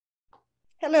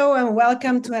Hello and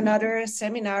welcome to another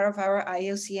seminar of our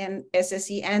IUCN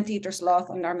SSE Anteater, Sloth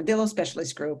and Armadillo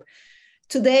Specialist Group.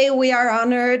 Today we are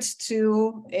honored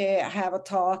to have a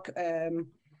talk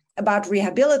about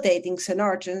rehabilitating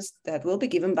Xenarthrans that will be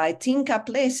given by Tinka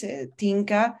Plese.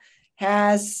 Tinka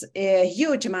has a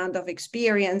huge amount of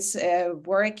experience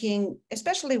working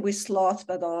especially with sloth,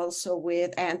 but also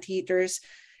with anteaters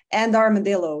and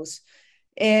armadillos.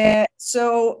 Please,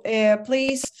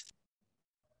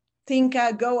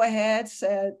 Tinka, go ahead,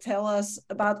 tell us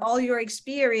about all your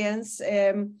experience.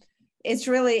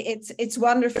 It's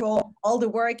wonderful, all the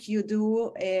work you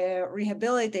do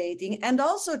rehabilitating and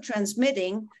also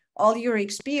transmitting all your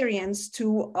experience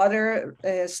to other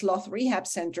sloth rehab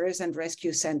centers and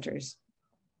rescue centers.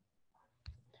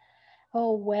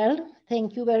 Oh, well,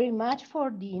 thank you very much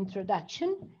for the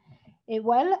introduction.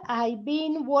 Well, I've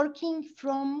been working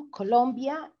from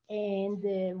Colombia and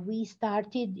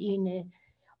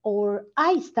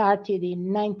I started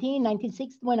in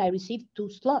 1996 when I received 2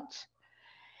 slots.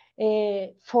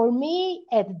 For me,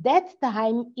 at that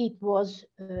time, it was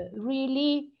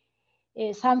really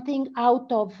something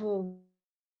out of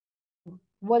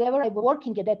whatever I was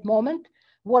working at that moment,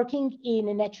 working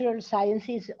in natural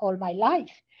sciences all my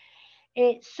life.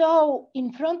 So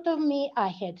in front of me, I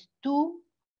had 2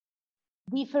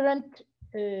 different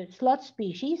sloth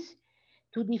species,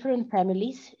 2 different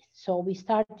families. So we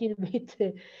started with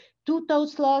 2-toed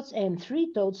sloths and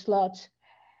 3-toed sloths.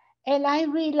 And I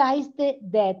realized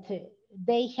that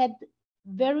they had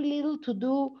very little to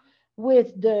do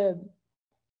with the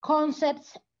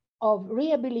concepts of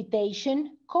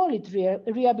rehabilitation, call it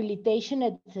rehabilitation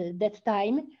at that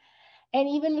time, and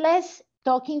even less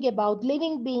talking about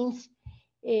living beings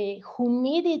who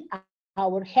needed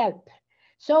our help.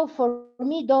 So for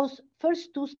me, those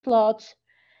first 2 sloths,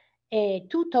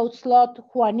 2-toed sloth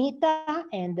Juanita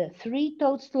and the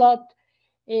 3-toed sloth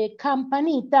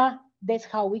Campanita, that's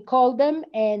how we call them.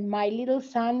 And my little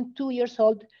son, 2 years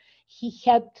old, he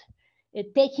helped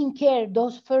taking care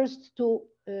those first 2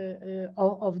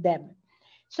 of them.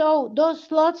 So those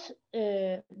sloths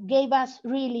gave us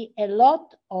really a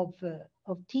lot of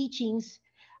teachings.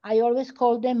 I always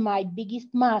call them my biggest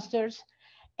masters.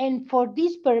 And for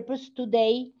this purpose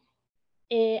today,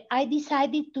 I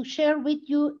decided to share with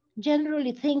you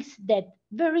generally things that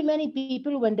very many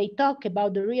people, when they talk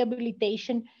about the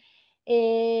rehabilitation,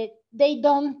 they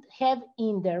don't have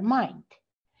in their mind.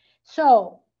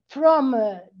 So from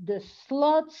the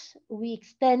sloths, we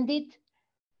extended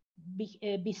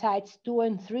besides 2-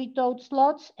 and 3-toed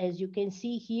sloths, as you can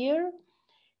see here,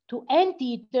 to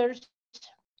anteaters,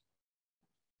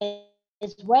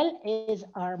 as well as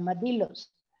armadillos.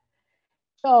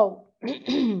 So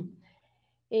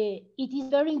it is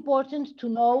very important to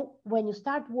know when you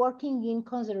start working in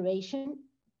conservation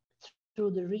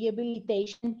through the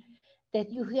rehabilitation that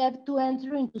you have to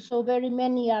enter into so very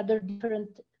many other different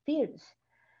fields.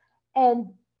 And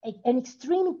an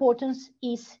extreme importance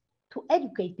is to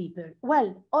educate people.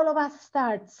 Well, all of us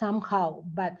start somehow,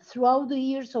 but throughout the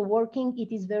years of working,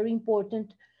 it is very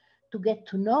important to get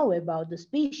to know about the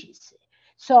species.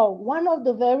 So one of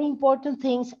the very important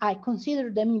things, I consider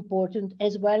them important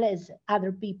as well as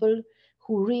other people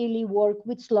who really work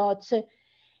with sloths,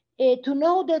 to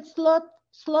know that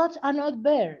sloths are not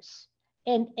bears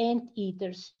and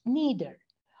anteaters neither.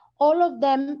 All of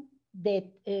them that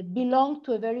belong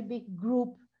to a very big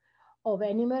group of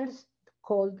animals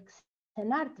called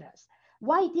Xenarthrans.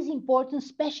 Why it is important,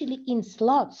 especially in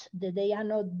sloths, that they are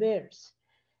not bears?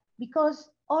 Because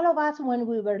all of us, when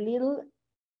we were little,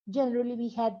 generally we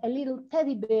had a little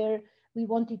teddy bear we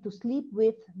wanted to sleep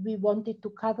with, we wanted to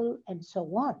cuddle, and so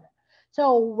on.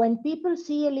 So when people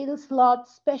see a little sloth,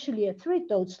 especially a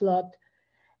 3-toed sloth,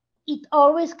 it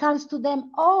always comes to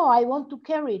them, oh, I want to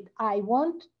carry it. I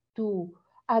want to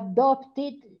adopt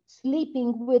it,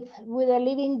 sleeping with a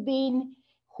living being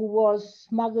who was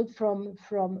smuggled from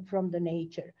the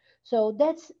nature. So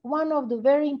that's one of the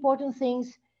very important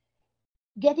things,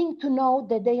 getting to know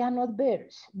that they are not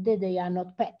bears, that they are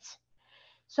not pets.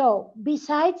 So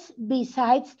besides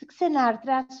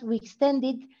Xenarthrans, we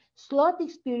extended sloth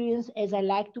experience, as I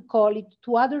like to call it,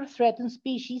 to other threatened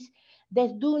species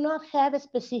that do not have a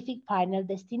specific final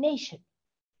destination,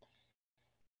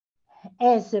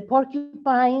 as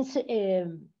porcupines,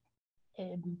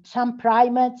 some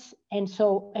primates, and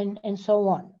so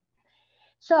on.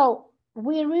 So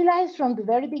we realized from the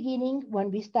very beginning,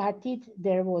 when we started,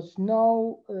 there was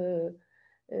no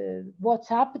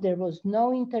WhatsApp, there was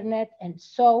no internet, and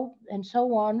so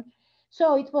on.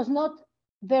 So it was not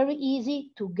very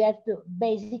easy to get the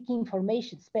basic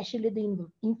information, especially the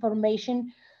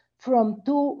information from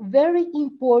two very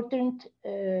important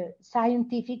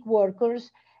scientific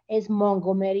workers as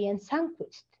Montgomery and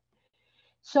Sundquist.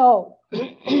 So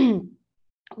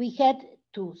we had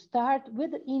to start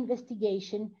with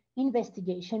investigation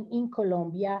in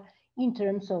Colombia in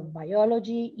terms of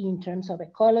biology, in terms of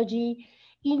ecology,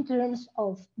 in terms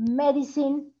of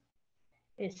medicine,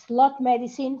 sloth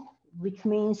medicine, which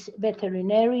means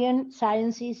veterinarian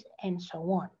sciences, and so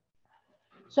on.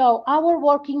 So our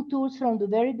working tools from the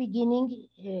very beginning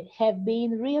have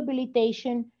been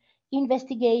rehabilitation,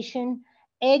 investigation,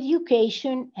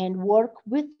 education, and work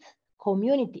with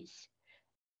communities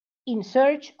in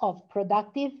search of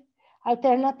productive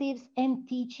alternatives and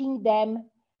teaching them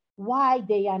why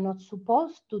they are not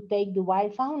supposed to take the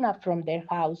wild fauna from their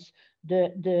house,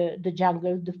 the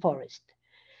jungle, the forest.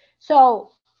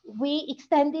 So we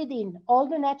extended in all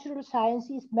the natural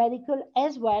sciences, medical,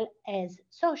 as well as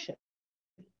social.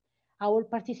 Our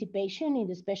participation in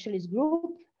the specialist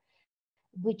group,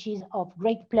 which is of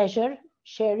great pleasure,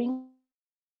 sharing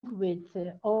with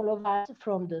all of us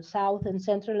from the South and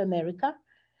Central America.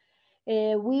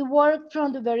 We worked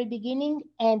from the very beginning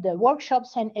and the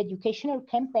workshops and educational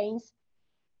campaigns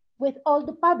with all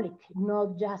the public,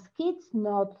 not just kids,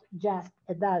 not just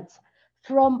adults.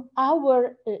 From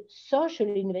our social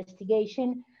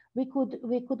investigation, we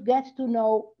could get to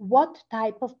know what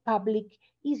type of public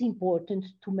is important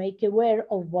to make aware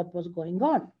of what was going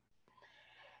on.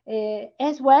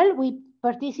 As well, we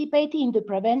participate in the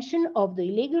prevention of the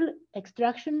illegal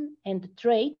extraction and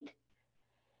trade,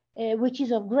 which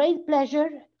is of great pleasure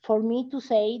for me to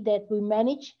say that we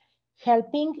manage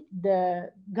helping the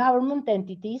government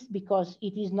entities, because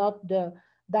it is not the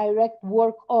direct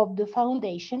work of the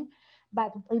foundation,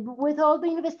 but with all the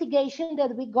investigation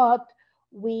that we got,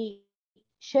 we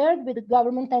shared with the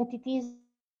government entities,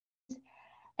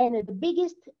 and the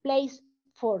biggest place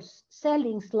for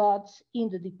selling slots in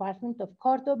the department of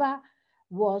Cordoba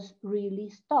was really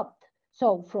stopped.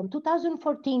 So from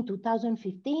 2014 to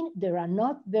 2015, there are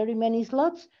not very many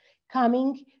slots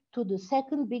coming to the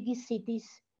second biggest city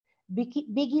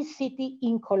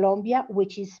in Colombia,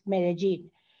 which is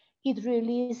Medellin. It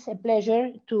really is a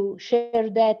pleasure to share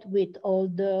that with all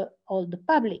the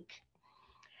public.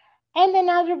 And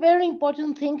another very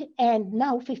important thing, and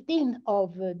now 15th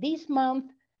of this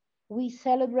month, we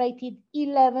celebrated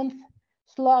 11th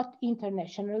Sloth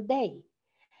International Day.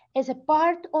 As a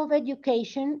part of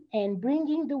education and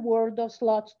bringing the world of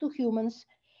sloths to humans,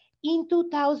 in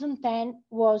 2010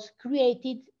 was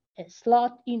created a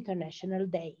Sloth International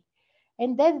Day.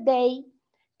 And that day,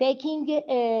 taking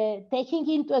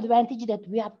into advantage that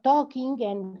we are talking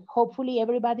and hopefully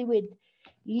everybody will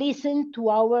listen to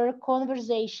our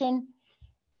conversation,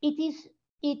 it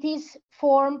is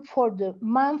formed for the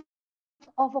month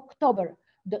of October,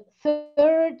 the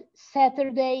third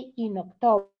Saturday in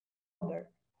October.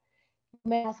 You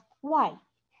may ask why?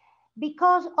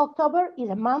 Because October is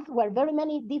a month where very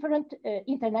many different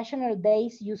international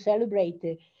days you celebrate.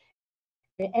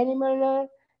 Animal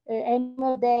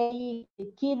Day,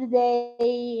 Kid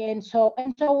Day, and so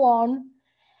on,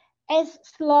 as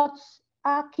sloths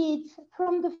are kids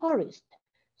from the forest.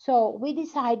 So we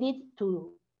decided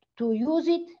to use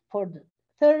it for the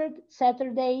third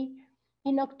Saturday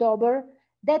in October.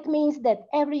 That means that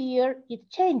every year it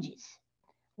changes.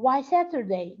 Why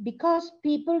Saturday? Because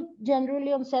people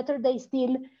generally on Saturday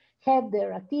still have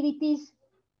their activities,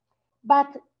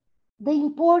 but the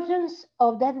importance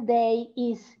of that day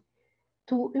is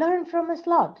to learn from a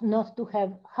sloth, not to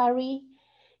have hurry,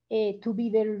 to be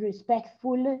very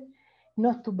respectful,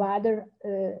 not to bother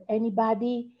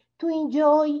anybody, to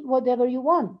enjoy whatever you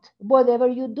want, whatever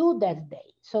you do that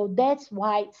day. So that's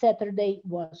why Saturday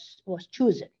was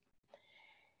chosen.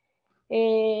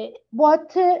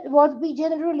 What we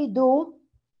generally do,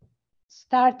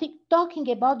 starting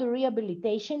talking about the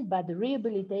rehabilitation, but the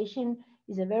rehabilitation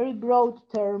is a very broad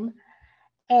term,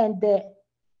 and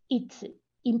it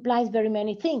implies very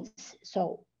many things.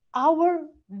 So our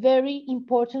very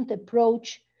important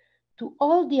approach to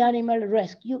all the animal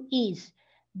rescue is,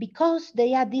 because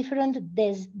they are different,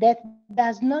 that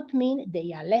does not mean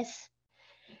they are less.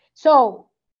 So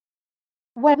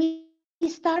when we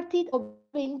started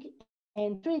observing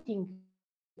and treating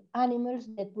animals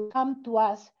that would come to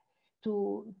us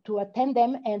to attend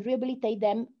them and rehabilitate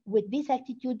them with this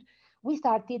attitude, we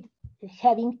started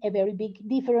having a very big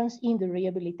difference in the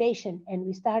rehabilitation, and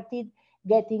we started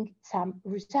getting some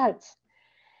results.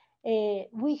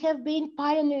 We have been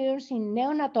pioneers in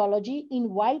neonatology, in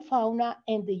wild fauna,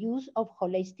 and the use of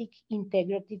holistic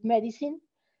integrative medicine.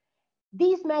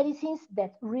 These medicines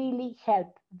that really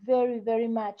help very, very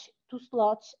much to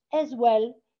sloths as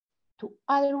well to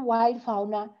other wild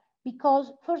fauna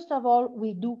because first of all,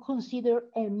 we do consider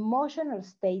emotional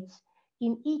states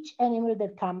in each animal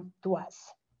that come to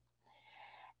us.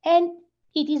 And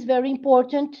it is very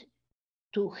important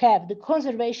to have the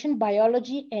conservation,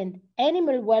 biology, and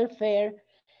animal welfare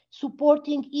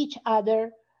supporting each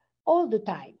other all the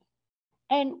time.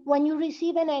 And when you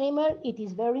receive an animal, it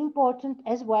is very important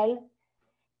as well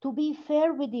to be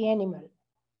fair with the animal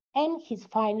and his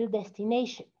final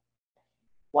destination.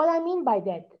 What I mean by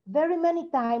that, very many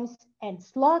times, and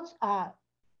sloths are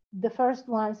the first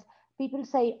ones, people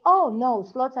say, oh no,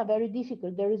 sloths are very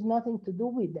difficult, there is nothing to do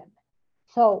with them.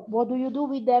 So what do you do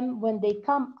with them when they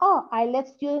come? Oh, I let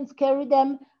students carry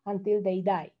them until they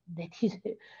die. That is,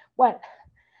 well,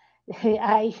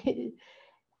 it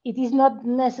is not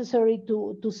necessary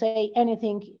to say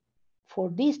anything for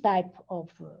this type of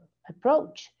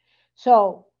approach.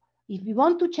 So if we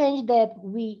want to change that,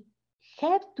 we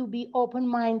have to be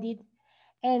open-minded,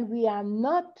 and we are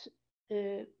not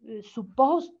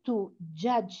supposed to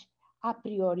judge a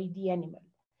priori the animal.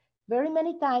 Very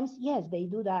many times, yes, they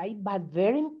do die, but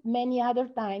very many other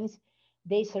times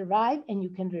they survive and you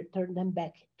can return them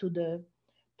back to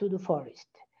the forest.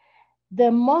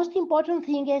 The most important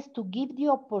thing is to give the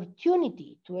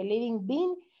opportunity to a living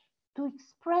being to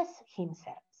express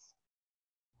himself.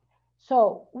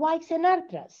 So why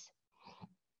Xenarthrans?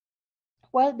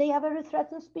 Well, they are very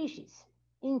threatened species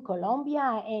in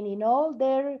Colombia and in all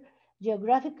their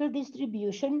geographical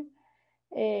distribution.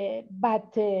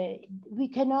 But we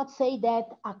cannot say that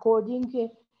according to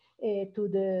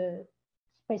the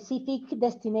specific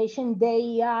destination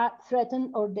they are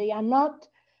threatened or they are not,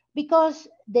 because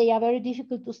they are very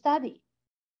difficult to study.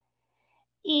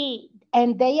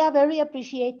 And they are very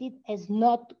appreciated as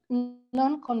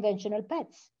non-conventional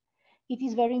pets. It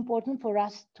is very important for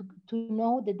us to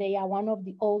know that they are one of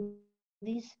the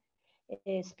oldest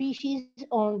species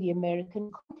on the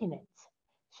American continent.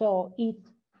 So it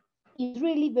is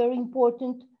really very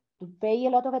important to pay a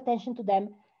lot of attention to them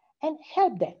and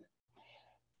help them.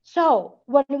 So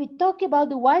when we talk about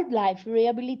the wildlife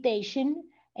rehabilitation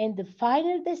and the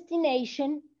final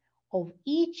destination of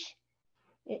each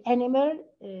animal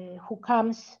who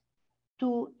comes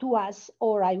to us,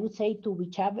 or I would say to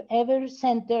whichever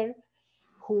center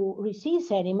who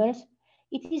receives animals,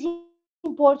 it is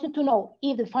important to know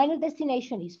if the final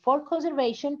destination is for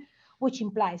conservation, which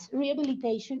implies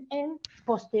rehabilitation and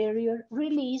posterior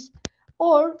release,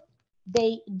 or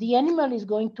the animal is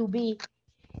going to be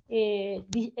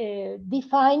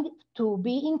defined to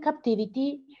be in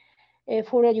captivity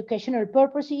for educational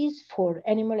purposes, for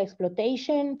animal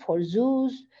exploitation, for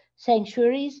zoos,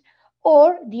 sanctuaries,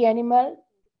 or the animal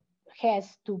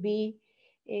has to be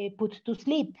put to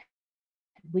sleep,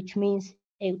 which means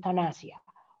euthanasia.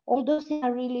 All those things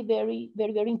are really very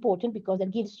important, because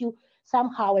that gives you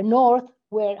somehow a north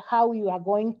where how you are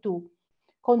going to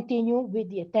continue with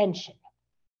the attention.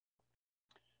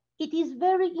 It is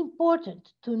very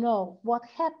important to know what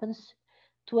happens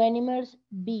to animals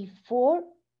before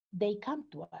they come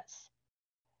to us.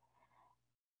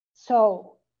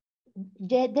 So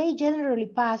they generally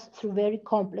pass through very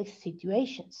complex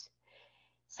situations.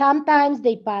 Sometimes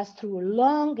they pass through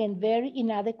long and very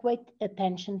inadequate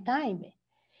attention time.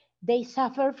 They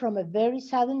suffer from a very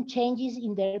sudden changes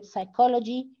in their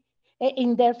psychology,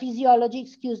 in their physiology,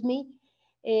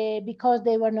 because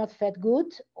they were not fed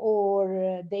good,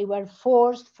 or they were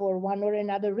forced for one or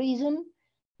another reason.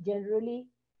 Generally,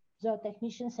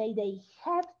 zootechnicians say they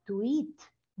have to eat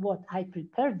what I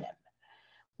prepare them.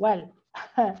 Well,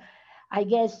 I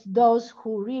guess those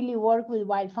who really work with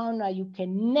wild fauna, you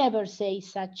can never say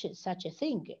such a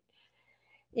thing.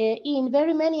 In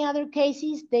very many other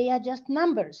cases, they are just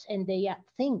numbers and they are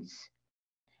things.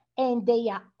 And they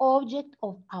are object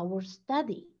of our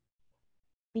study.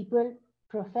 People,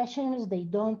 professionals, they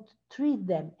don't treat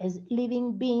them as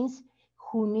living beings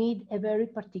who need a very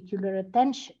particular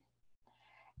attention.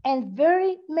 And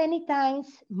very many times,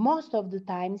 most of the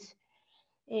times,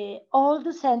 all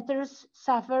the centers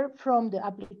suffer from the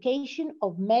application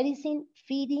of medicine,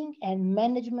 feeding, and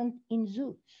management in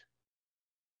zoos.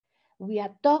 We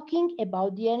are talking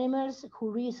about the animals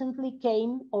who recently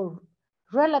came, or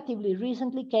relatively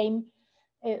recently came,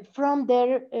 from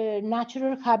their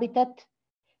natural habitat.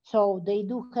 So they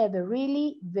do have a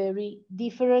really very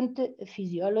different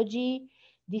physiology,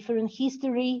 different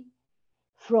history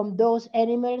from those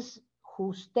animals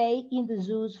who stay in the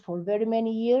zoos for very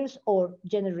many years or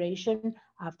generation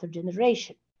after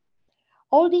generation.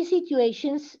 All these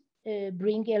situations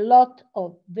bring a lot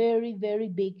of very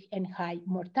big and high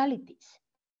mortalities.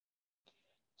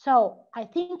 So I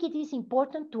think it is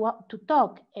important to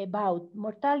talk about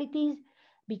mortalities,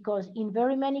 because in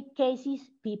very many cases,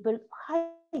 people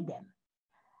hide them.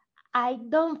 I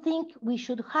don't think we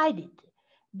should hide it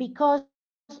because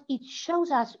it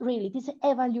shows us really, it is an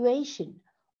evaluation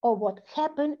of what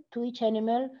happened to each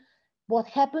animal, what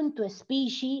happened to a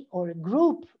species or a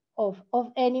group of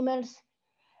animals.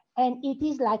 And it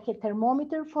is like a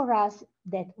thermometer for us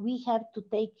that we have to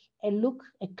take a look,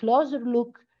 a closer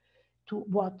look to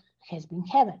what has been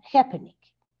happening.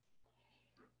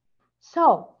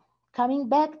 So, coming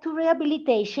back to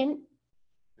rehabilitation,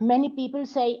 many people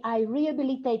say, I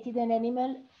rehabilitated an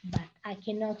animal, but I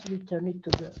cannot return it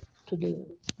to the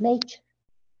nature.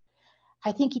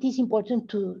 I think it is important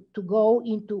to go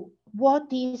into what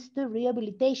is the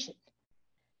rehabilitation.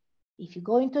 If you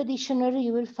go into a dictionary,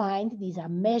 you will find these are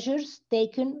measures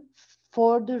taken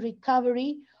for the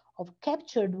recovery of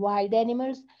captured wild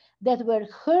animals that were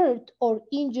hurt or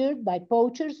injured by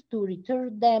poachers to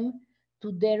return them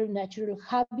to their natural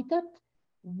habitat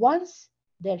once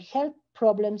their health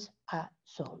problems are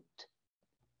solved.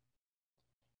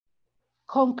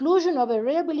 Conclusion of a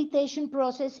rehabilitation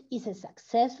process is a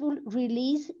successful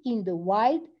release in the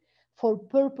wild for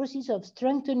purposes of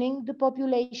strengthening the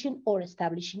population or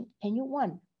establishing a new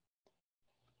one.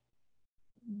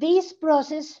 This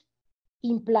process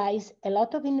implies a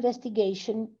lot of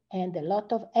investigation and a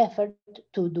lot of effort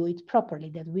to do it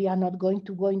properly, that we are not going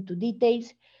to go into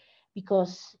details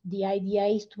because the idea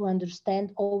is to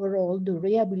understand overall the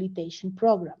rehabilitation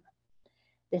program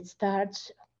that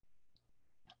starts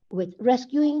with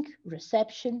rescuing,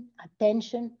 reception,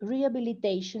 attention,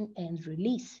 rehabilitation, and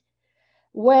release,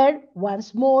 where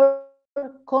once more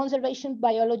conservation,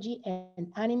 biology,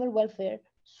 and animal welfare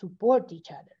support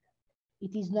each other.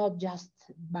 It is not just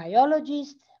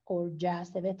biologist or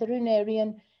just a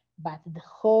veterinarian, but the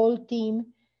whole team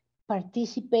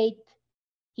participate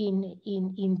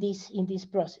in this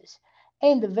process.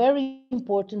 And the very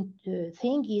important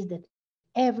thing is that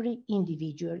every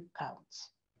individual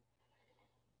counts.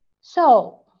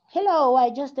 So, hello,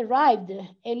 I just arrived,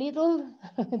 a little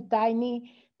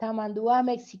tiny Tamandua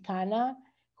Mexicana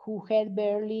who had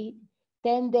barely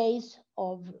 10 days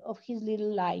of his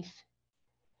little life.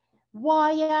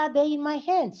 Why are they in my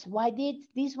hands? Why did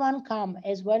this one come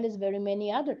as well as very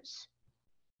many others?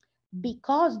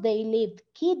 Because they lived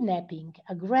kidnapping,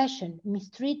 aggression,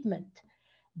 mistreatment.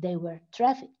 They were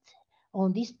trafficked.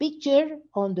 On this picture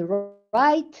on the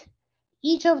right,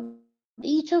 each of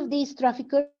these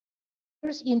traffickers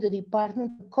in the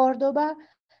department of Cordoba has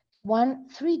one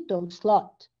three-toed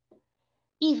sloth.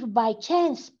 If by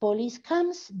chance police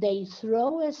comes, they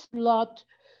throw a sloth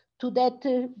to that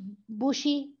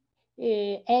bushy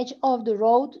edge of the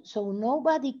road, so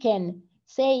nobody can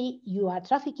say you are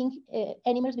trafficking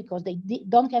animals because they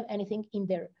don't have anything in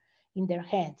their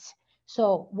hands.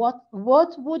 So what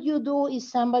would you do if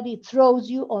somebody throws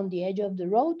you on the edge of the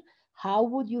road? How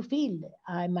would you feel?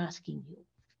 I'm asking you.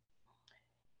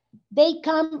 They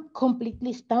come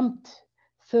completely stumped,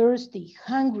 thirsty,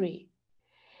 hungry,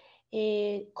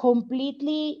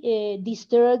 completely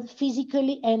disturbed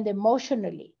physically and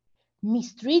emotionally,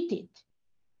 mistreated.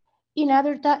 In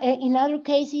other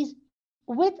cases,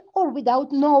 with or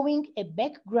without knowing a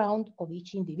background of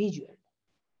each individual.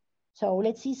 So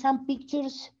let's see some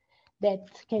pictures that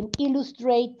can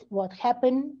illustrate what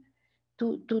happened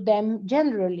to them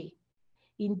generally.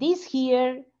 In this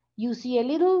here, you see a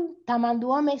little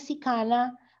Tamandua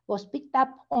Mexicana was picked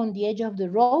up on the edge of the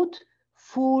road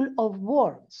full of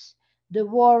worms. The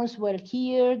worms were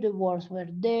here, the worms were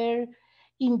there.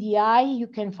 In the eye, you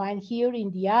can find here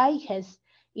in the eye,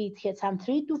 it had some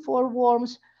 3 to 4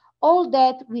 worms. All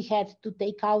that we had to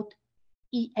take out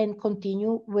and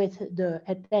continue with the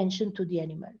attention to the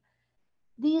animal.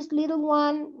 This little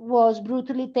one was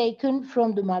brutally taken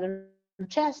from the mother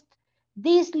chest.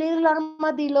 This little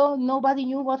armadillo, nobody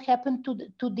knew what happened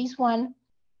to this one,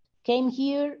 came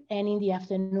here and in the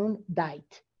afternoon died.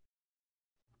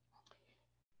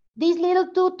 This little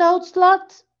two-toed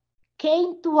sloth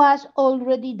came to us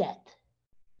already dead.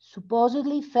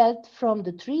 Supposedly fell from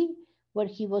the tree where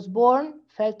he was born,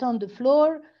 fell on the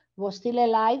floor, was still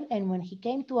alive, and when he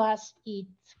came to us, it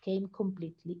came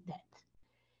completely dead.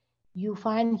 You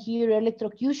find here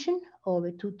electrocution of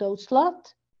a two-toed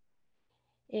sloth.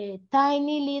 A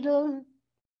tiny little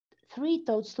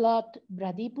three-toed sloth,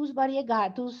 Bradypus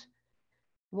variegatus,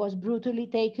 was brutally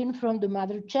taken from the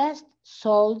mother chest,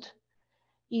 sold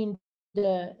in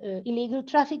the illegal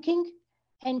trafficking,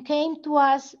 and came to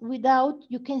us without,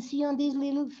 you can see on this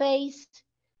little face,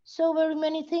 so very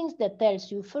many things that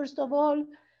tells you. First of all,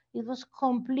 it was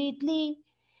completely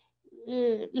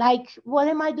like, what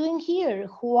am I doing here?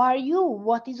 Who are you?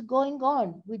 What is going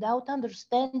on? Without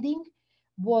understanding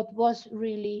what was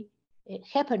really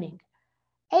happening.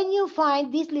 And you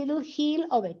find this little heel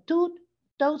of a toad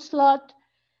sloth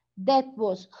that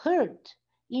was hurt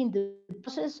in the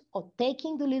process of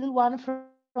taking the little one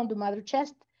from the mother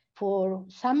chest. For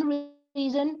some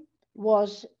reason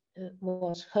was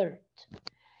hurt.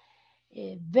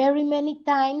 Very many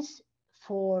times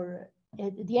for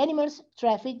the animals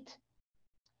trafficked,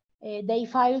 they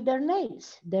file their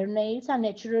nails. Their nails are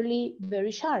naturally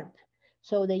very sharp.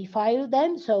 So they file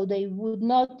them so they would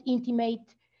not intimate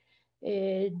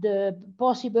the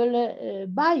possible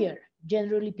buyer,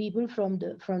 generally people from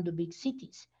the big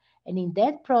cities. And in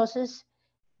that process,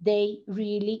 they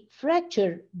really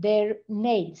fracture their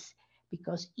nails,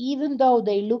 because even though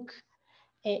they look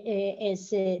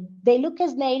as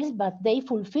nails, but they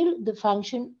fulfill the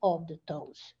function of the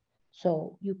toes.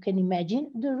 So you can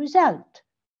imagine the result.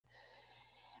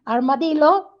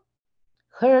 Armadillo,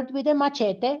 hurt with a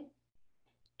machete,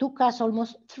 took us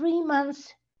almost 3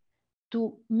 months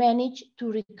to manage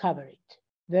to recover it.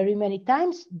 Very many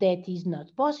times that is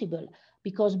not possible,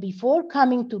 because before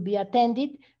coming to be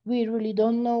attended, we really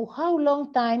don't know how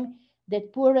long time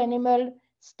that poor animal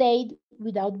stayed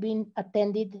without being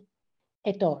attended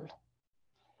at all.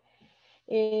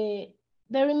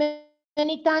 Very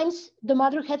many times the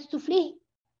mother had to flee,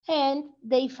 and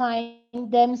they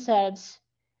find themselves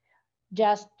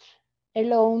just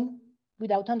alone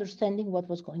without understanding what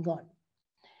was going on.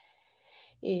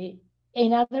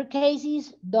 In other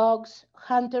cases, dogs,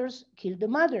 hunters killed the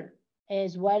mother.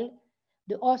 As well,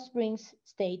 the offsprings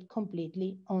stayed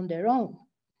completely on their own.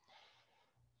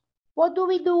 What do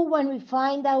we do when we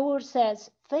find ourselves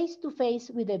face to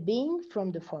face with a being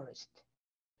from the forest?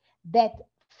 That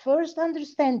first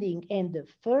understanding and the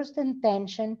first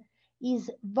intention is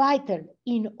vital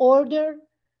in order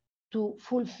to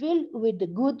fulfill with the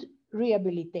good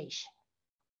rehabilitation.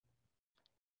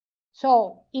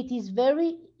 So it is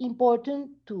very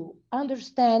important to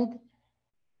understand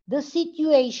the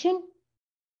situation.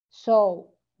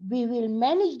 So we will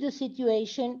manage the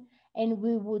situation and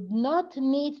we would not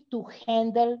need to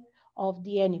handle of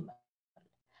the animal.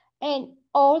 And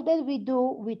all that we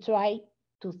do, we try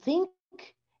to think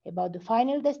about the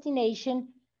final destination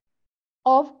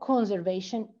of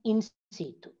conservation in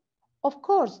situ. Of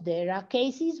course, there are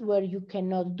cases where you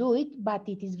cannot do it, but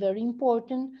it is very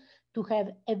important to have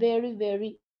a very,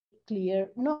 very clear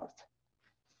north.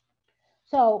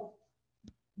 So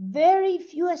very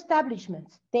few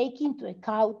establishments take into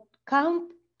account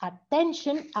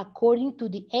attention according to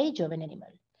the age of an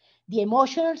animal, the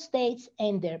emotional states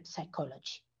and their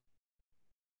psychology.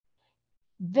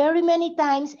 Very many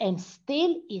times, and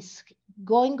still is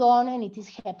going on and it is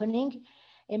happening,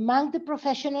 among the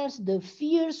professionals, the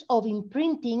fears of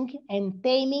imprinting and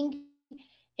taming,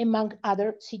 among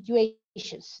other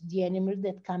situations, the animals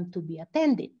that come to be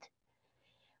attended.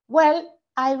 Well,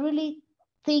 I really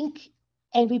think,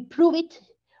 and we prove it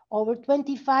over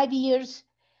 25 years,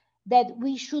 that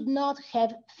we should not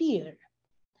have fear.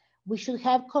 We should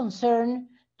have concern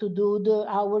to do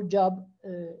our job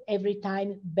every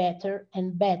time better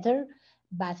and better,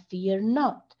 but fear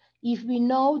not. If we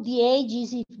know the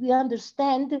ages, if we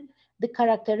understand the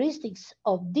characteristics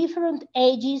of different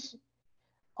ages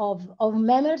of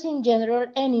mammals in general,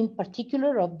 and in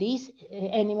particular of these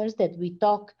animals that we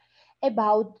talk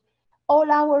about,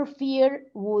 all our fear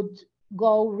would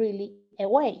go really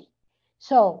away.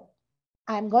 So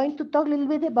I'm going to talk a little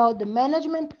bit about the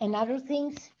management and other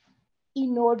things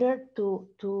in order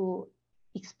to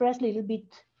express a little bit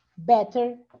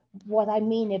better what I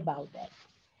mean about that.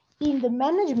 In the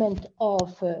management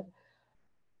of the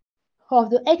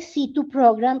XC2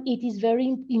 program, it is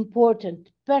very important,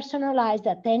 personalized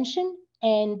attention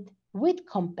and with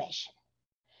compassion.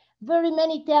 Very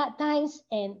many times,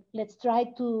 and let's try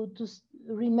to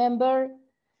remember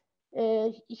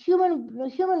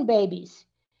human babies.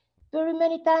 Very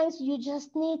many times you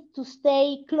just need to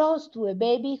stay close to a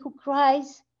baby who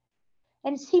cries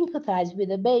and sympathize with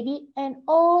the baby, and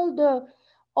all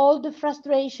the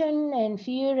frustration and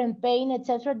fear and pain,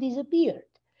 etc., disappeared.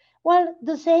 Well,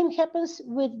 the same happens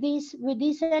with these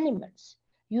animals.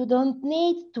 You don't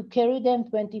need to carry them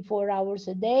 24 hours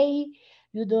a day.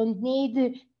 You don't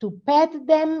need to pet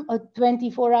them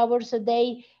 24 hours a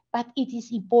day, but it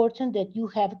is important that you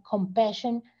have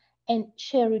compassion and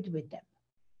share it with them.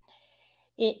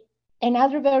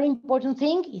 Another very important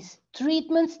thing is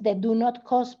treatments that do not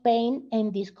cause pain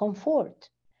and discomfort,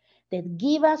 that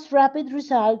give us rapid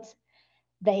results,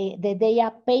 that they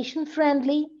are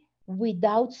patient-friendly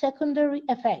without secondary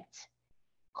effects,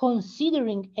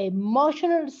 considering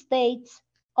emotional states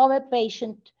of a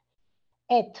patient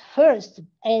at first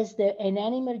as an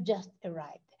animal just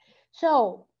arrived.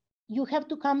 So you have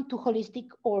to come to holistic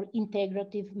or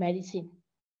integrative medicine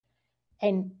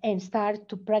and start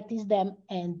to practice them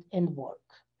and work.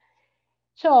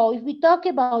 So if we talk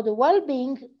about the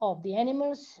well-being of the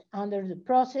animals under the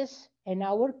process and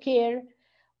our care,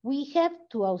 we have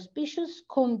two auspicious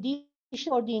conditions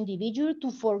for the individual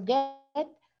to forget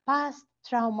past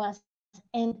traumas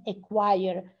and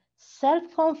acquire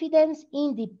self-confidence,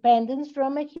 independence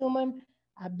from a human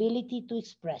ability to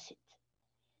express it.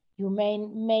 You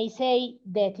may say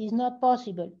that is not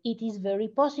possible. It is very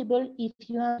possible if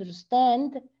you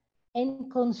understand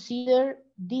and consider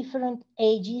different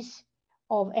ages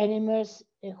of animals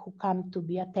who come to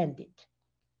be attended.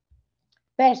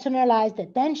 Personalized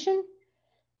attention,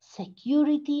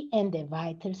 security, and the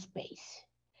vital space.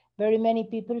 Very many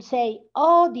people say,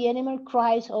 oh, the animal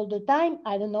cries all the time.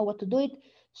 I don't know what to do it,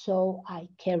 so I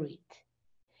carry it.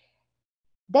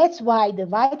 That's why the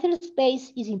vital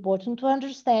space is important to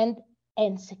understand,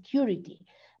 and security,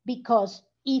 because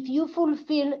if you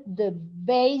fulfill the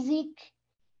basic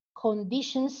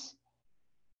conditions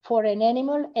for an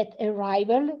animal at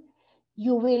arrival,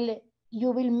 you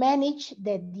will manage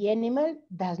that the animal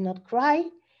does not cry,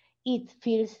 it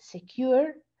feels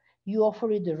secure, you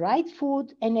offer it the right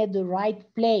food and at the right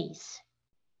place,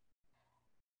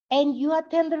 and you are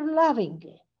tender loving.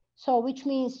 So which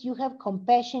means you have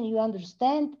compassion, you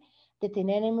understand that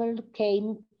an animal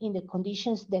came in the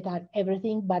conditions that are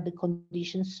everything but the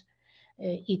conditions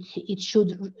it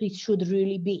should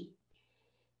really be.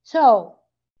 So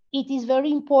it is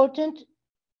very important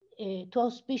to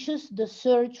auspicious the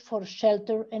search for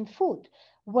shelter and food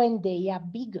when they are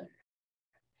bigger,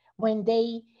 when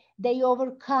they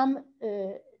overcome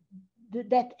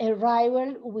that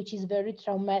arrival, which is very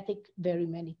traumatic very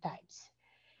many times.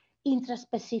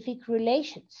 Intraspecific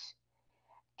relations.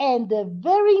 And the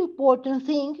very important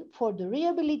thing for the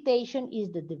rehabilitation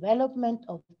is the development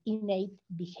of innate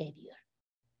behavior.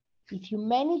 If you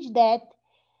manage that,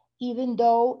 even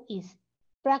though it's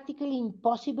practically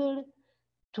impossible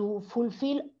to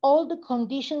fulfill all the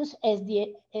conditions as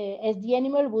the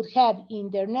animal would have in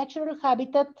their natural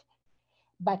habitat,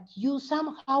 but you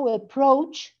somehow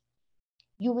approach,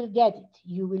 you will get it.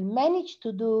 You will manage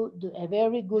to do a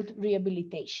very good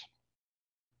rehabilitation.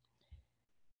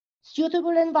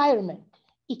 Suitable environment,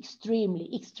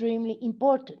 extremely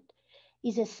important,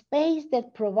 is a space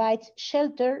that provides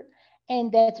shelter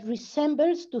and that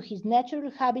resembles to his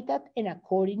natural habitat and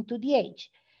according to the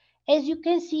age. As you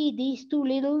can see, these two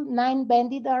little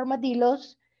 9-banded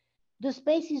armadillos, the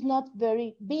space is not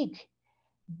very big,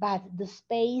 but the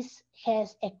space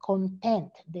has a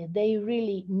content that they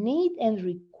really need and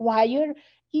require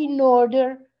in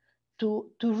order to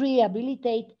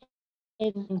rehabilitate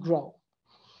and grow.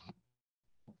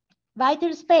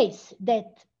 Vital space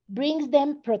that brings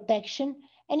them protection,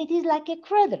 and it is like a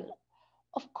cradle.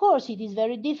 Of course, it is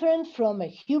very different from a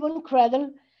human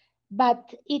cradle,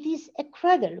 but it is a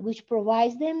cradle which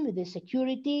provides them with the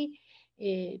security,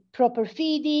 proper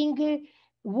feeding,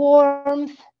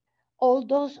 warmth, all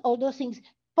those things.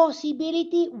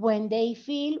 Possibility when they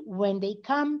feel, when they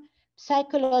come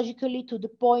psychologically to the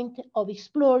point of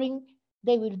exploring,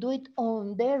 they will do it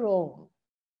on their own.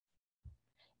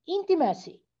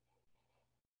 Intimacy.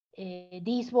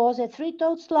 This was a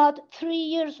 3-toed sloth, 3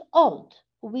 years old.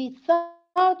 We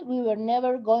thought we were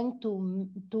never going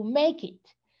to make it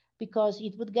because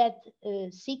it would get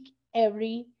sick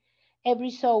every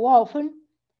so often.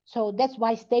 So that's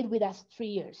why it stayed with us 3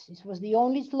 years. This was the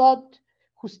only sloth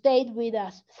who stayed with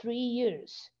us 3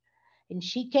 years. And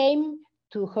she came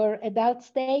to her adult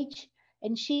stage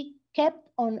and she kept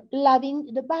on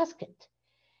loving the basket.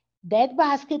 That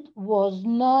basket was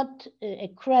not a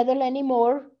cradle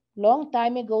anymore. Long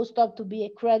time ago stopped to be a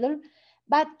cradle,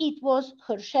 but it was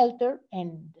her shelter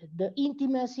and the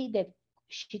intimacy that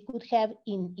she could have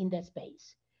in that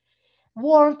space.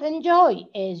 Warmth and joy,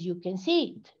 as you can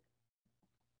see it.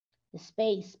 The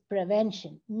space,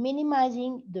 prevention,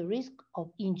 minimizing the risk of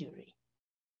injury.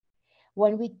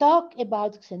 When we talk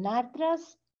about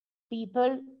Xenarthrans,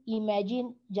 people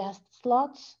imagine just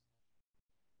sloths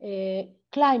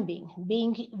climbing,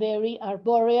 being very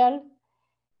arboreal,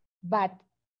 but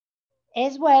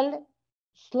as well,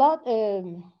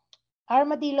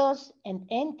 armadillos and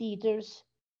anteaters,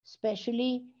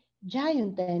 especially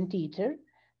giant anteater,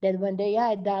 that when they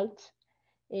are adults,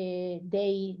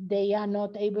 they are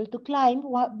not able to climb,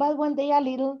 but when they are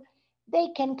little, they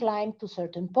can climb to a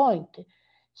certain point.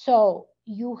 So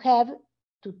you have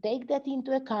to take that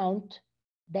into account.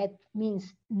 That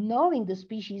means knowing the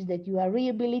species that you are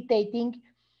rehabilitating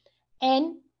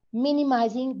and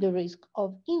minimizing the risk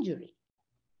of injury.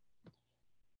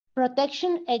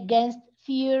 Protection against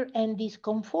fear and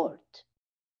discomfort.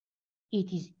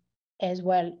 It is as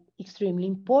well extremely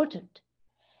important.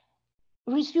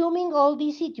 Resuming all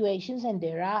these situations, and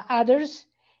there are others,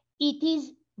 it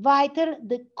is vital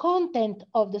the content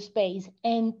of the space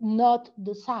and not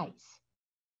the size.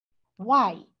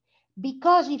 Why?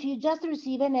 Because if you just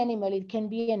receive an animal, it can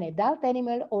be an adult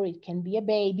animal or it can be a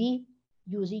baby,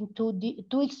 using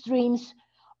two extremes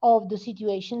of the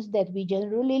situations that we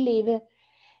generally live.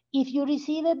 If you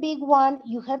receive a big one,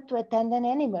 you have to attend an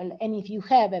animal. And if you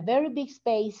have a very big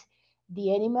space,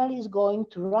 the animal is going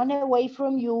to run away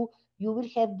from you. You will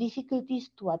have difficulties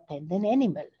to attend an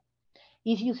animal.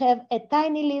 If you have a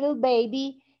tiny little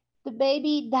baby, the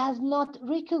baby does not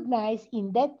recognize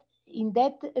in that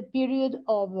period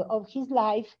of his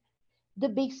life the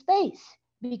big space,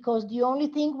 because the only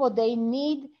thing what they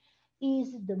need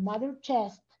is the mother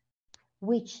chest,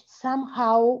 which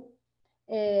somehow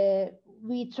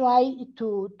we try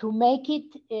to make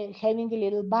it having a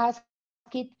little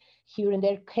basket here and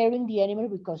there, carrying the animal,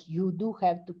 because you do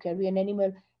have to carry an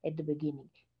animal at the beginning.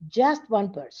 Just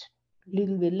one person. A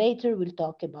little bit later, we'll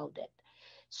talk about that.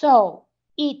 So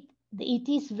it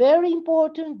is very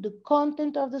important, the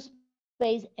content of the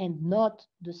space and not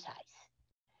the size.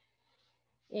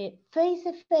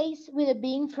 Face-to-face with a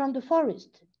being from the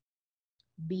forest.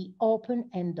 Be open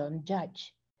and don't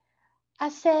judge.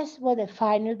 Assess what the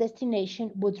final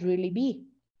destination would really be.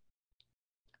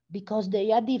 Because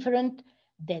they are different,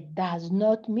 that does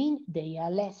not mean they are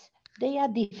less. They are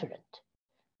different.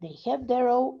 They have their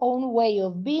own way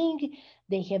of being.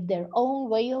 They have their own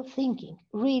way of thinking.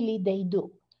 Really, they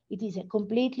do. It is a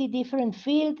completely different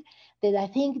field that I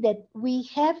think that we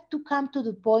have to come to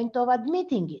the point of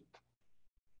admitting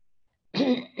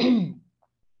it.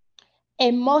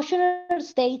 Emotional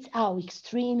states are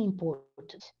extremely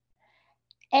important.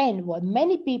 And what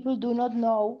many people do not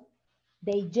know,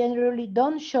 they generally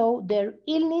don't show their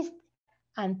illness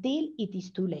until it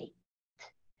is too late.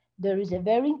 There is a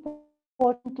very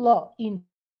important law in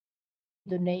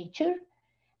the nature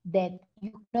that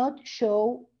you cannot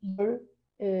show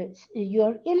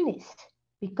your illness,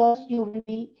 because you will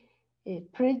be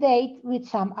predate with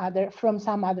from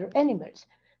some other animals.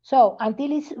 So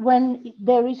until it's when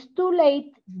there is too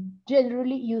late,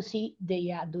 generally you see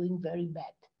they are doing very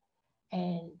bad.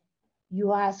 And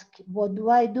you ask, what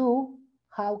do I do?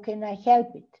 How can I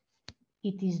help it?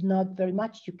 It is not very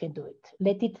much you can do it.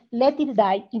 Let it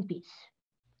die in peace.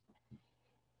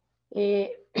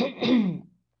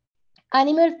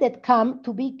 Animals that come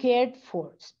to be cared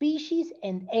for, species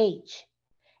and age,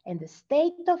 and the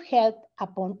state of health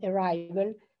upon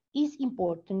arrival is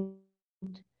important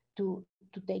to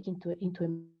take into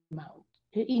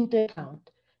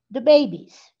account. The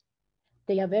babies,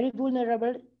 they are very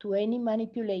vulnerable to any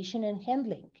manipulation and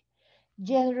handling.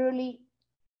 Generally,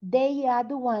 they are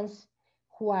the ones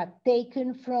who are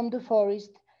taken from the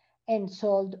forest and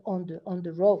sold on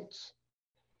the roads.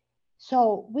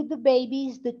 So with the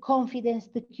babies, the confidence,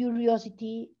 the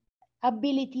curiosity,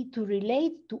 ability to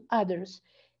relate to others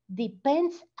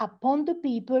depends upon the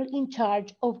people in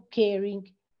charge of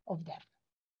caring of them.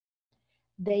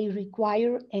 They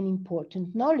require an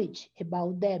important knowledge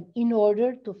about them in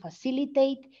order to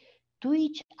facilitate to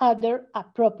each other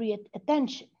appropriate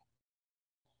attention.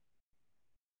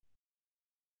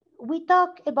 We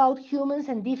talk about humans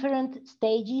and different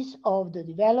stages of the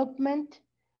development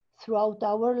throughout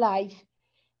our life,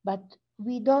 but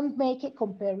we don't make a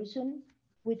comparison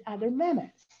with other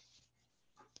mammals.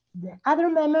 The other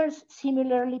mammals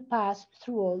similarly pass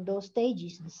through all those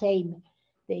stages the same.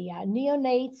 They are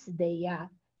neonates, they are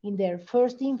in their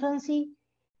first infancy,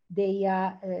 they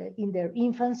are in their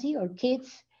infancy or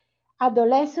kids,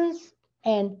 adolescence,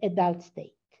 and adult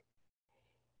state.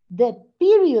 The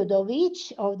period of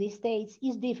each of these states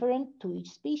is different to each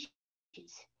species.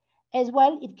 As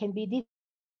well, it can be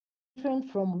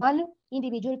different from one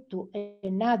individual to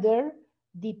another,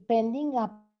 depending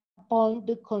upon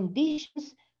the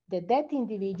conditions that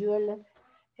individual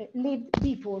lived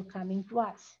before coming to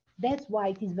us. That's why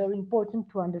it is very important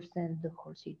to understand the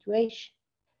whole situation.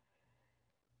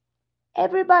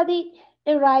 Everybody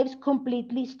arrives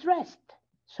completely stressed.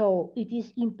 So it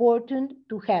is important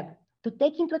to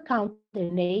take into account the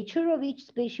nature of each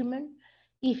specimen,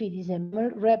 if it is a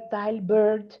mammal, reptile,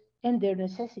 bird, and their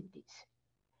necessities.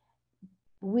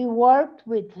 We worked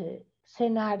with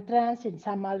Xenarthrans and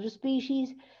some other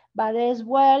species, but as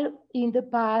well in the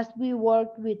past we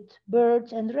worked with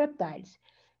birds and reptiles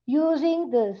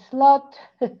using the Sloth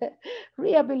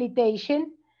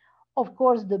rehabilitation. Of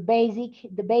course, the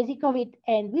basic of it,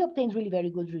 and we obtained really very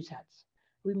good results.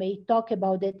 We may talk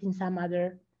about it in some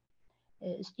other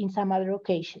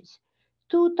occasions.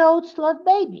 two-toed sloth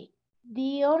baby.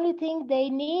 The only thing they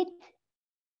need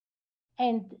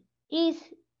and is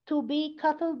to be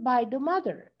cuddled by the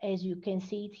mother, as you can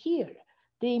see it here.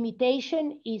 The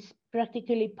imitation is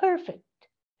practically perfect.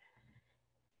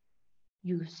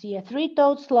 You see a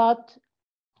three-toed sloth,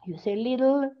 you see a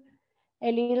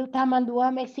little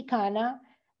tamandua mexicana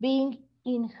being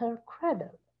in her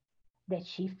cradle, that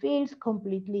she feels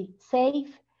completely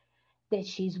safe, that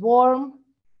she's warm,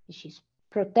 she's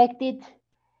protected,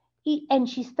 and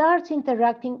she starts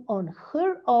interacting on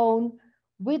her own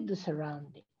with the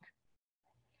surrounding.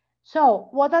 So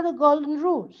what are the golden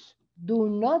rules? Do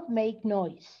not make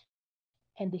noise.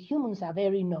 And the humans are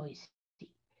very noisy.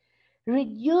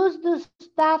 Reduce the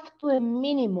staff to a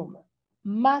minimum,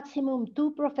 maximum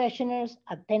 2 professionals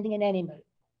attending an animal.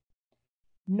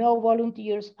 No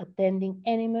volunteers attending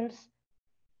animals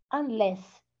unless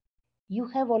you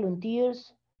have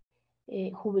volunteers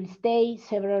who will stay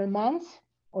several months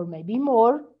or maybe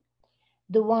more.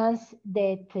 The ones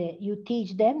that you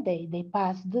teach them, they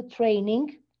pass the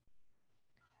training,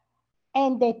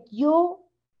 and that you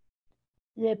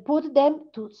put them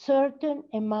to certain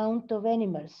amount of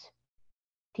animals,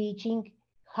 teaching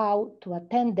how to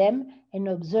attend them and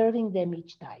observing them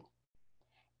each time.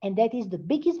 And that is the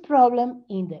biggest problem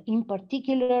in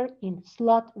particular in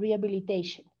sloth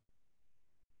rehabilitation.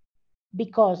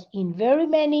 Because in very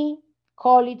many,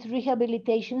 call it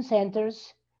rehabilitation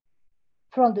centers,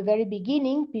 from the very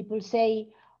beginning, people say,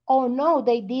 oh no,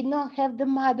 they did not have the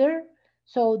mother,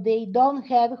 so they don't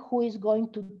have who is going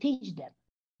to teach them.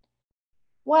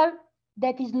 Well,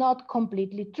 that is not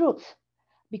completely truth,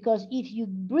 because if you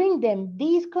bring them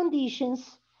these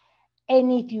conditions,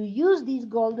 and if you use these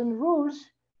golden rules,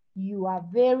 you are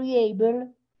very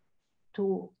able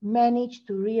to manage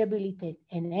to rehabilitate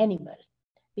an animal.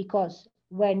 Because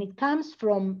when it comes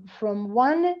from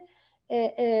one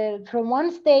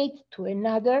state to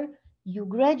another, you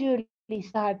gradually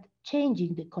start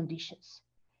changing the conditions.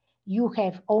 You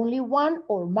have only 1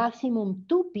 or maximum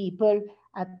 2 people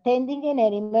attending an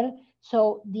animal,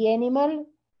 so the animal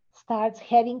starts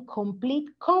having complete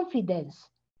confidence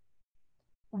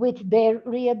with their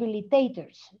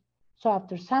rehabilitators. So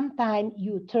after some time,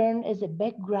 you turn as a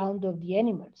background of the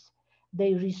animals.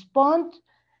 They respond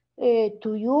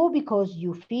to you because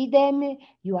you feed them,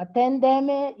 you attend them,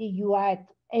 you are at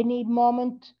any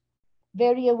moment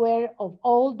very aware of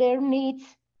all their needs.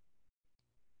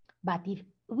 But if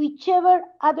whichever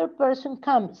other person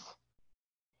comes,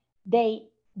 they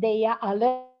are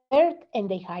alert and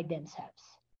they hide themselves.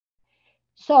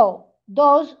 So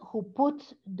those who put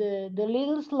the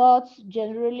little sloths,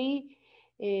 generally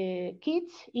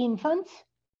kids, infants,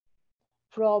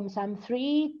 from some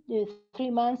 3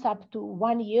 months up to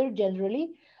 1 year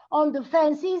generally, on the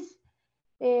fences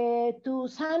to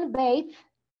sunbathe,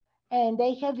 and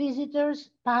they have visitors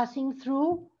passing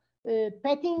through,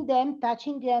 petting them,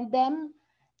 touching them,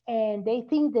 and they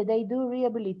think that they do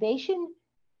rehabilitation.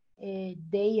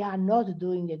 They are not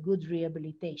doing a good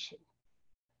rehabilitation.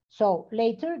 So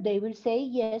later they will say,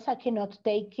 yes, I cannot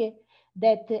take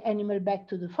that animal back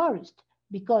to the forest,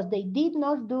 because they did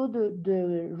not do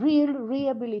the real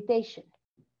rehabilitation.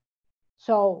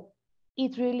 So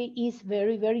it really is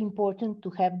very, very important to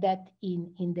have that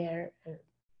in their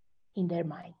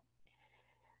mind.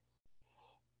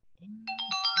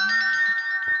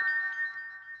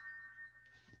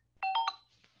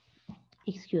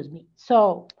 Excuse me.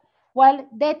 So, well,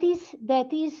 that is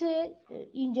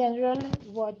in general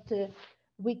what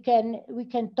we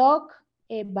can talk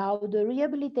about the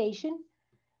rehabilitation.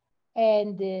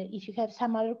 And if you have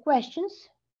some other questions,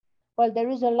 well, there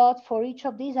is a lot for each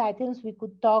of these items. We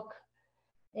could talk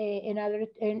another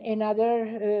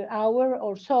hour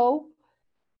or so,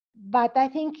 but I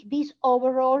think this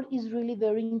overall is really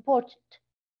very important.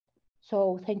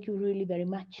 So thank you really very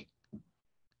much.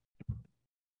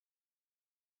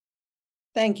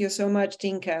 Thank you so much,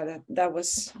 Tinka. That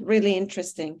was really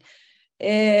interesting.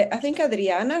 I think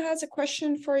Adriana has a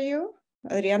question for you.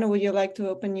 Adriana, would you like to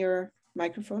open your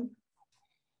microphone?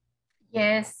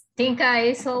 Yes, Tinka,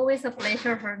 it's always a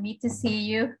pleasure for me to see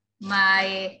you,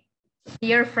 my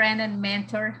dear friend and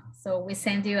mentor. So we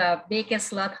send you a big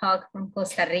sloth hug from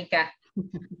Costa Rica.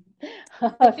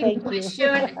 Thank you.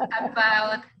 Question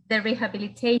about the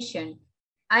rehabilitation.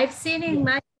 I've seen in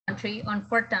my country,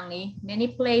 unfortunately, many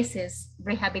places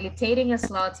rehabilitating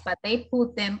sloths, but they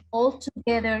put them all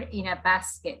together in a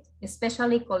basket,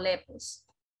 especially colepos,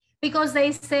 because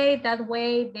they say that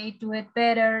way they do it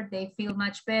better, they feel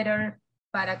much better.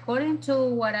 But according to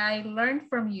what I learned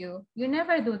from you, you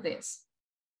never do this.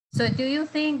 So do you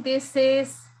think this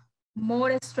is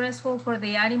more stressful for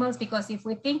the animals? Because if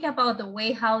we think about the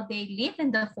way how they live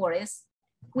in the forest,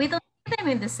 we don't see them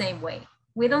in the same way.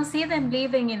 We don't see them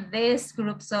living in these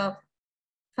groups of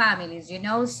families, you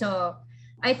know? So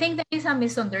I think there is a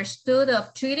misunderstood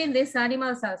of treating these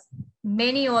animals as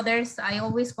many others. I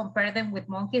always compare them with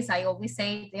monkeys. I always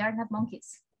say they are not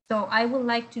monkeys. So I would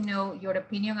like to know your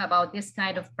opinion about this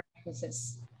kind of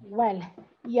practices. Well,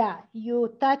 yeah,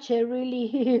 you touch a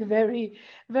really very,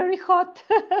 very hot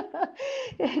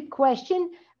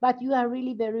question, but you are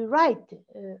really very right.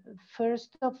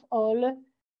 First of all,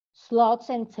 sloths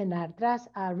and Xenarthrans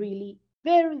are really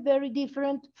very, very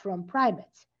different from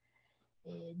primates.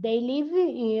 They live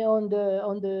on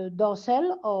the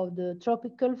docile of the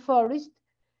tropical forest.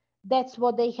 That's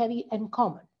what they have in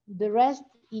common. The rest,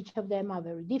 each of them are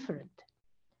very different.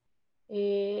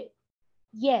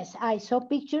 Yes, I saw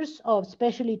pictures of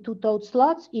especially two-toed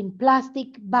sloths in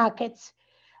plastic buckets,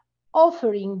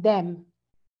 offering them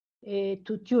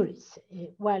to tourists.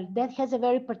 Well, that has a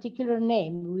very particular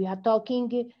name. We are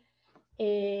talking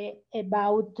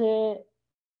about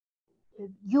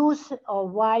use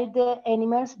of wild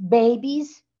animals,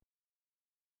 babies,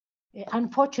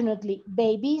 unfortunately,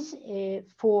 babies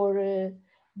for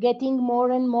getting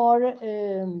more and more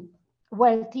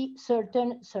wealthy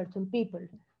certain people.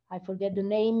 I forget the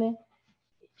name.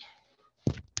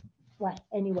 Well,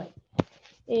 anyway.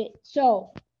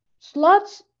 So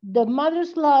sloths, the mother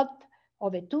sloth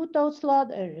of a two-toed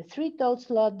sloth or a three-toed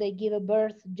sloth, they give a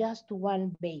birth just to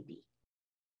one baby.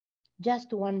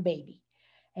 Just to one baby.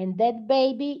 And that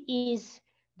baby is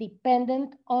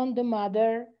dependent on the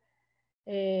mother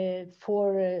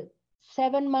for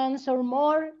 7 months or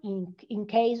more in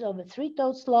case of a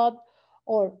three-toed sloth,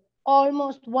 or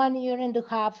almost 1 year and a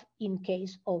half in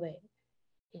case of a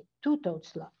two-toed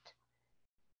sloth.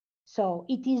 So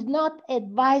it is not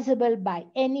advisable by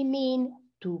any means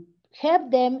to have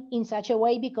them in such a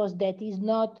way, because that is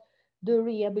not the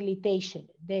rehabilitation.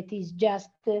 That is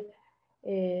just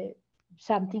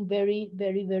something very,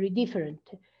 very, very different.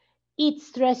 It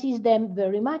stresses them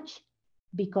very much,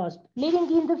 because living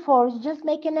in the forest, just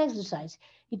make an exercise.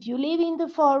 If you live in the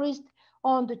forest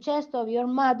on the chest of your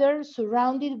mother,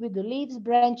 surrounded with the leaves,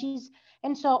 branches,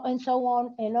 and so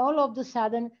on, and all of a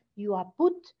sudden you are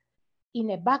put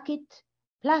in a bucket,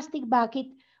 plastic bucket,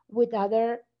 with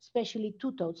other, especially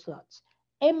two-toed sloths.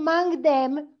 Among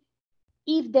them,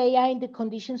 if they are in the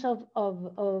conditions of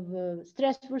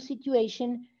stressful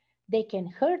situation, they can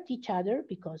hurt each other,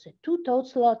 because a two-toed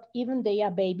sloth, even they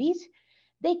are babies,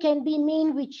 they can be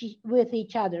mean with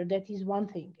each other. That is one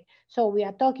thing. So we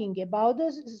are talking about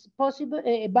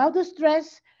about the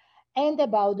stress and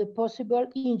about the possible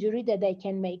injury that they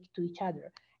can make to each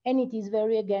other. And it is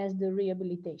very against the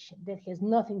rehabilitation. That has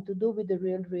nothing to do with the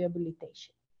real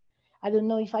rehabilitation. I don't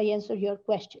know if I answered your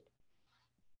question.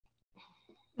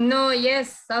 No,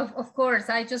 yes, of course.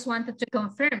 I just wanted to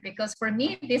confirm, because for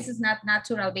me, this is not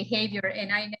natural behavior,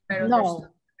 and I never understood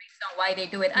the reason why they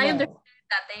do it. I understand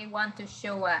that they want to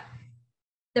show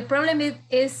the problem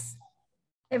is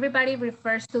everybody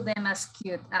refers to them as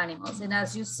cute animals. And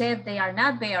as you said, they are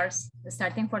not bears,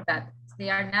 starting for that. They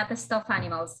are not stuffed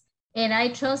animals. And I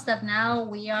trust that now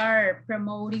we are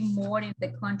promoting more in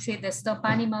the country the Stop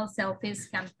Animal Selfies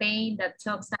campaign that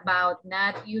talks about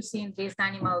not using these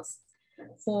animals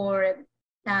for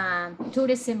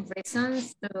tourism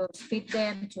reasons, to feed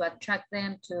them, to attract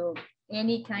them, to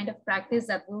any kind of practice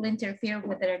that will interfere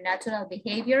with their natural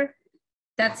behavior.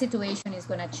 That situation is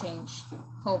going to change,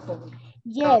 hopefully.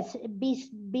 Yes,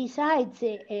 besides,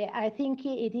 I think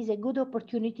it is a good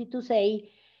opportunity to say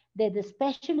that the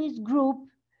specialist group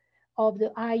of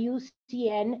the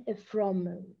IUCN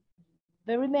from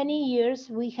very many years,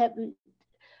 we have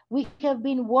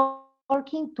been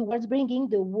working towards bringing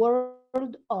the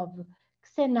world of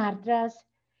Xenarthrans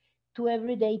to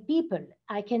everyday people.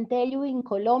 I can tell you, in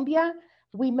Colombia,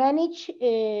 we managed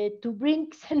to bring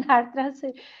Xenarthrans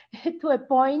to a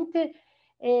point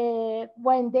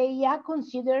when they are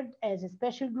considered as a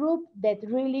special group that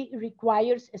really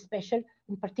requires a special,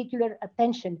 in particular,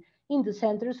 attention in the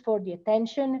centers for the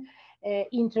attention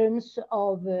in terms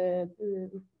of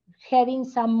having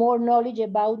some more knowledge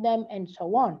about them and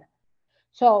so on.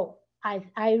 So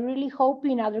I really hope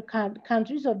in other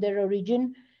countries of their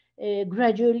origin,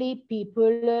 gradually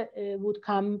people would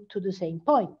come to the same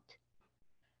point.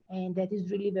 And that is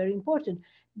really very important.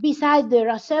 Besides, there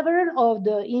are several of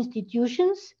the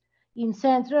institutions in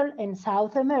Central and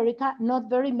South America, not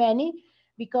very many,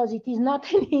 because it is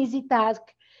not an easy task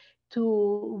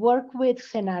to work with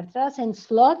Xenarthrans and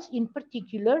sloths in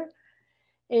particular.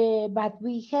 but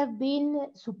we have been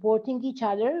supporting each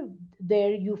other.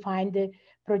 There you find the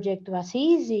Proyecto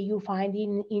Asís, you find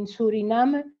in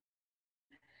Suriname,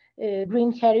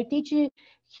 Green Heritage.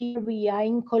 Here we are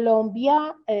in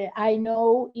Colombia. I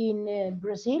know in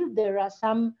Brazil there are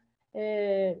some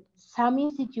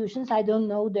institutions, I don't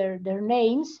know their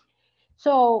names.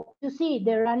 So you see,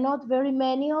 there are not very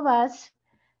many of us,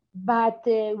 but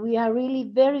we are really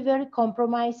very, very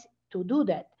compromised to do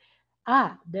that.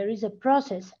 There is a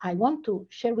process I want to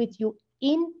share with you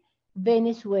in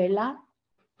Venezuela.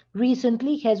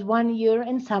 Recently, has 1 year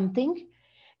and something,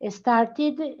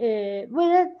 started with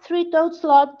a 3-toed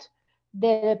sloth.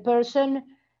 The person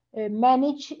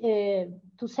managed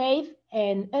to save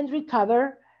and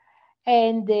recover.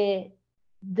 And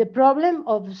the problem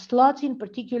of sloths in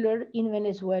particular in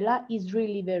Venezuela is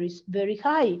really very, very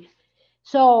high.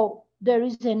 So there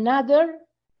is another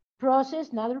process,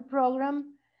 another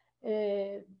program,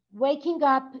 waking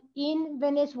up in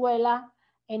Venezuela,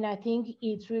 and I think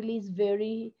it really is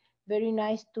very, very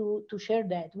nice to share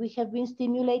that. We have been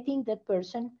stimulating that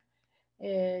person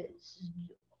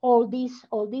all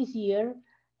this year,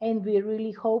 and we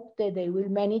really hope that they will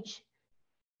manage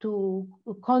to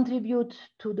contribute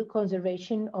to the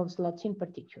conservation of sloths in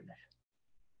particular.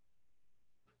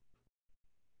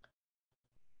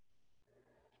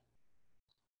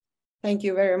 Thank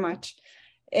you very much.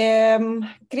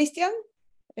 Christian,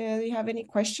 do you have any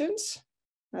questions?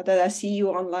 Now that I see you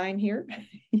online here.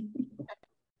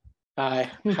 I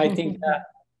think that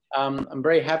I'm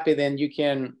very happy then you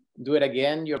can do it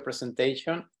again, your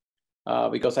presentation,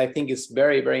 because I think it's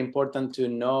very, very important to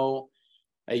know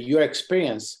your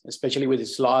experience, especially with the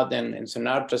sloth and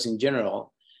Xenarthrans in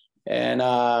general. And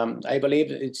I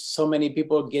believe it's so many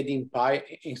people get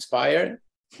inspired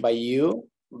by you,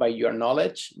 by your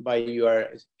knowledge, by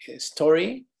your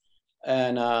story.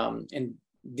 And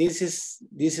this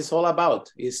is all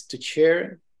about, is to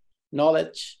share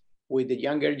knowledge with the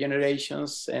younger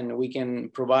generations, and we can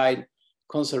provide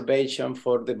conservation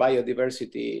for the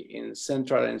biodiversity in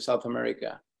Central and South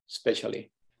America,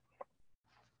 especially.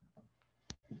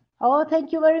 Oh,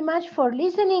 thank you very much for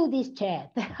listening this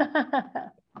chat.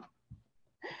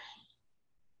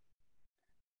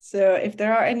 So if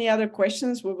there are any other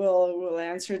questions, we'll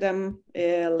answer them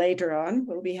later on.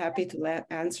 We'll be happy to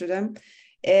answer them.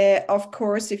 Of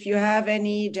course, if you have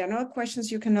any general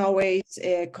questions, you can always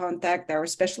contact our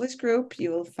specialist group.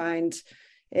 You will find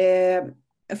a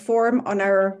form on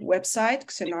our website,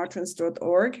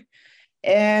 xenarthrans.org.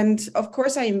 And of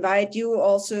course, I invite you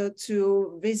also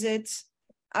to visit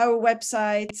our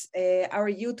website, our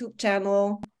YouTube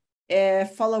channel,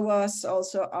 follow us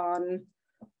also on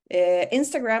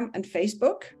Instagram and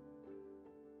Facebook.